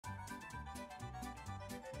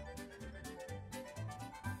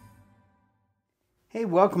Hey,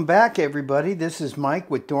 welcome back everybody. This is Mike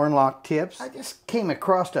with Door and Lock Tips. I just came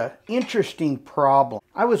across an interesting problem.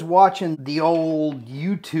 I was watching the old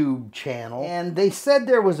YouTube channel and they said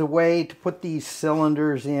there was a way to put these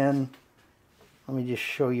cylinders in. Let me just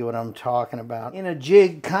show you what I'm talking about. In a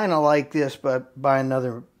jig kind of like this, but by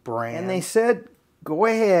another brand. And they said go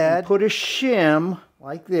ahead and put a shim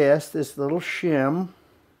like this little shim.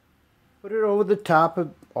 Put it over the top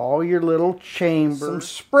of all your little chambers. Some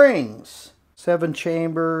springs. 7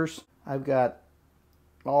 chambers. I've got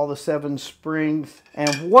all the 7 springs.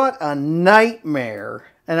 And what a nightmare.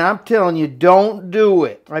 And I'm telling you, don't do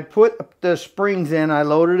it. I put the springs in. I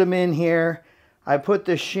loaded them in here. I put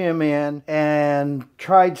the shim in and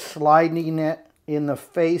tried sliding it in the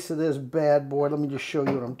face of this bad boy. Let me just show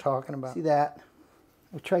you what I'm talking about. See that?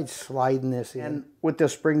 I tried sliding this in and with the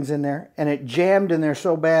springs in there, and it jammed in there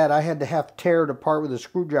so bad I had to tear it apart with a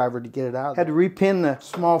screwdriver to get it out. Had to repin the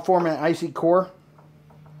small format IC core.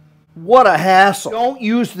 What a hassle. Don't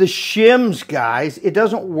use the shims, guys. It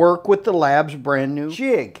doesn't work with the Lab's brand new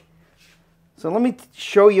jig. So let me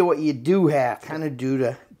show you what you do have to do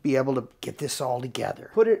to be able to get this all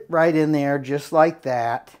together. Put it right in there just like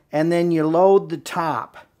that, and then you load the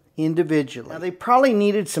top individually. Now they probably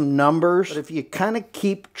needed some numbers, but if you kind of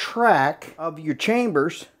keep track of your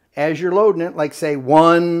chambers as you're loading it, like say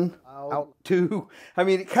 1 out 2, I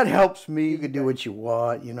mean it kind of helps me. You can do what you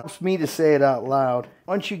want, you know. It helps me to say it out loud.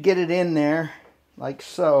 Once you get it in there like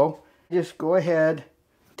so, just go ahead,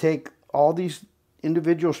 take all these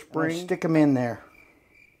individual springs, stick them in there.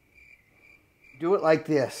 Do it like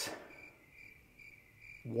this.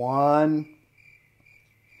 1,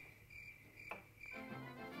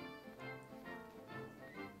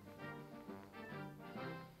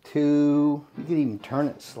 2, you can even turn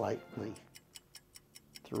it slightly.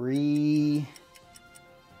 3,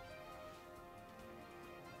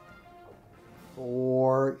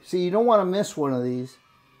 4. See, you don't want to miss one of these.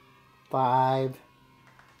 5,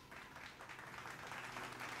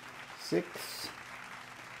 6.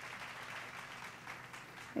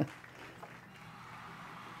 You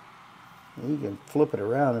can flip it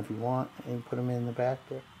around if you want and put them in the back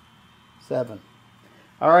there. 7.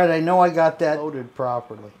 All right, I know I got that loaded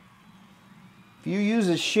properly. If you use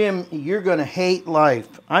a shim, you're going to hate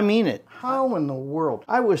life. I mean it. How in the world?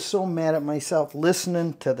 I was so mad at myself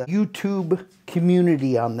listening to the YouTube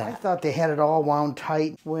community on that. I thought they had it all wound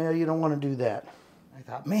tight. Well, you don't want to do that. I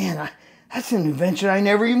thought, man, that's an invention I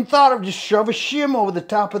never even thought of. Just shove a shim over the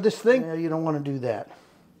top of this thing. Well, you don't want to do that.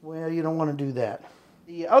 Well, you don't want to do that.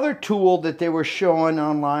 The other tool that they were showing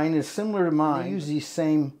online is similar to mine. I use these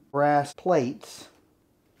same brass plates.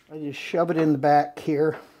 I just shove it in the back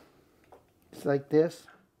here. Just like this.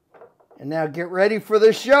 And now get ready for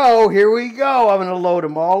the show. Here we go. I'm going to load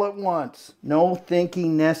them all at once. No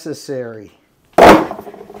thinking necessary.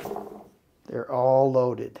 They're all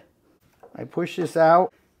loaded. I push this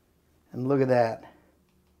out and look at that.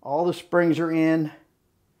 All the springs are in.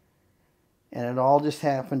 And it all just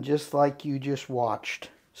happened just like you just watched.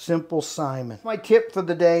 Simple Simon. My tip for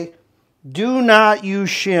the day. Do not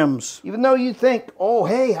use shims. Even though you think, oh,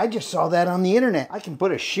 hey, I just saw that on the internet. I can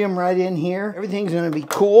put a shim right in here. Everything's going to be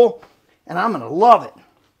cool, and I'm going to love it.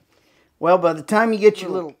 Well, by the time you get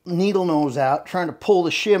your little needle nose out, trying to pull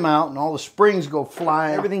the shim out, and all the springs go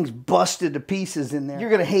flying, everything's busted to pieces in there,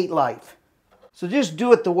 you're going to hate life. So just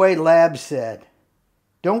do it the way Lab said.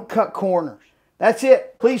 Don't cut corners. That's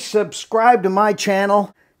it. Please subscribe to my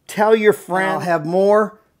channel. Tell your friends. I'll have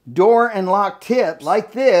more door and lock tips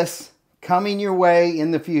like this coming your way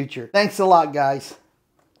in the future. Thanks a lot, guys.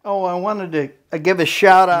 Oh, I wanted to give a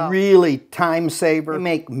shout out. Really time saver. They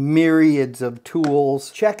make myriads of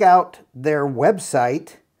tools. Check out their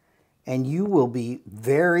website and you will be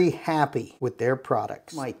very happy with their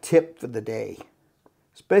products. My tip for the day,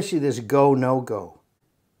 especially this go, no go.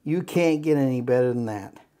 You can't get any better than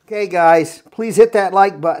that. Okay, guys, please hit that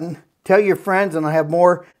like button. Tell your friends and I'll have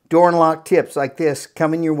more door and lock tips like this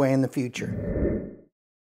coming your way in the future.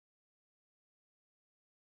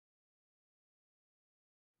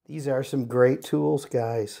 These are some great tools,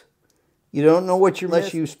 guys. You don't know what you're missing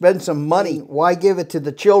unless you spend some money. Why give it to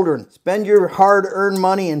the children? Spend your hard-earned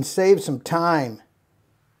money and save some time.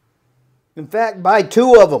 In fact, buy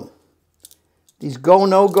 2 of them. These go,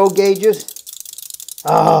 no-go gauges.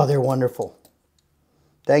 Oh, they're wonderful.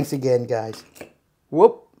 Thanks again, guys.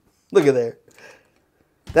 Whoop. Look at there.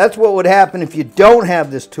 That's what would happen if you don't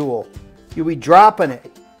have this tool. You'll be dropping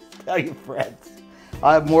it. Tell your friends.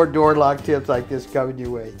 I'll have more door lock tips like this coming your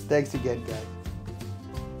way. Thanks again, guys.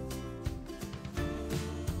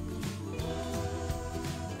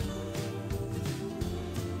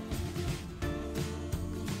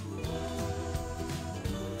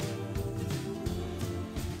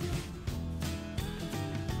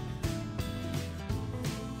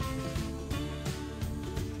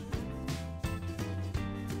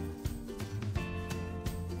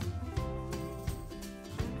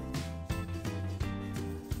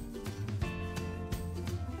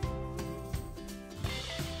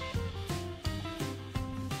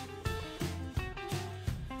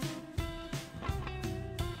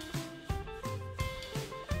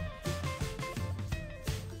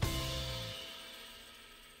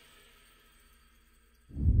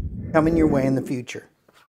 coming your way in the future.